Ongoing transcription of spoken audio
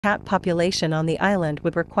cat population on the island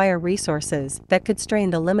would require resources that could strain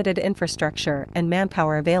the limited infrastructure and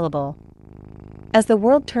manpower available. As the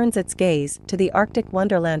world turns its gaze to the Arctic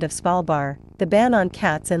wonderland of Svalbard, the ban on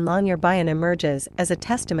cats in Longyearbyen emerges as a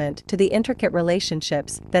testament to the intricate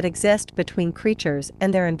relationships that exist between creatures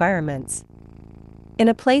and their environments. In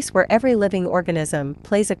a place where every living organism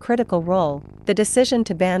plays a critical role, the decision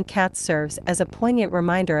to ban cats serves as a poignant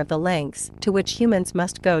reminder of the lengths to which humans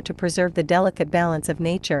must go to preserve the delicate balance of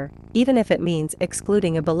nature, even if it means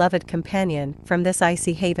excluding a beloved companion from this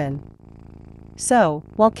icy haven. So,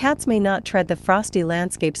 while cats may not tread the frosty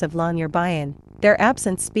landscapes of Longyearbyen, their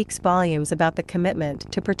absence speaks volumes about the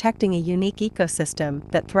commitment to protecting a unique ecosystem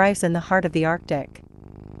that thrives in the heart of the Arctic.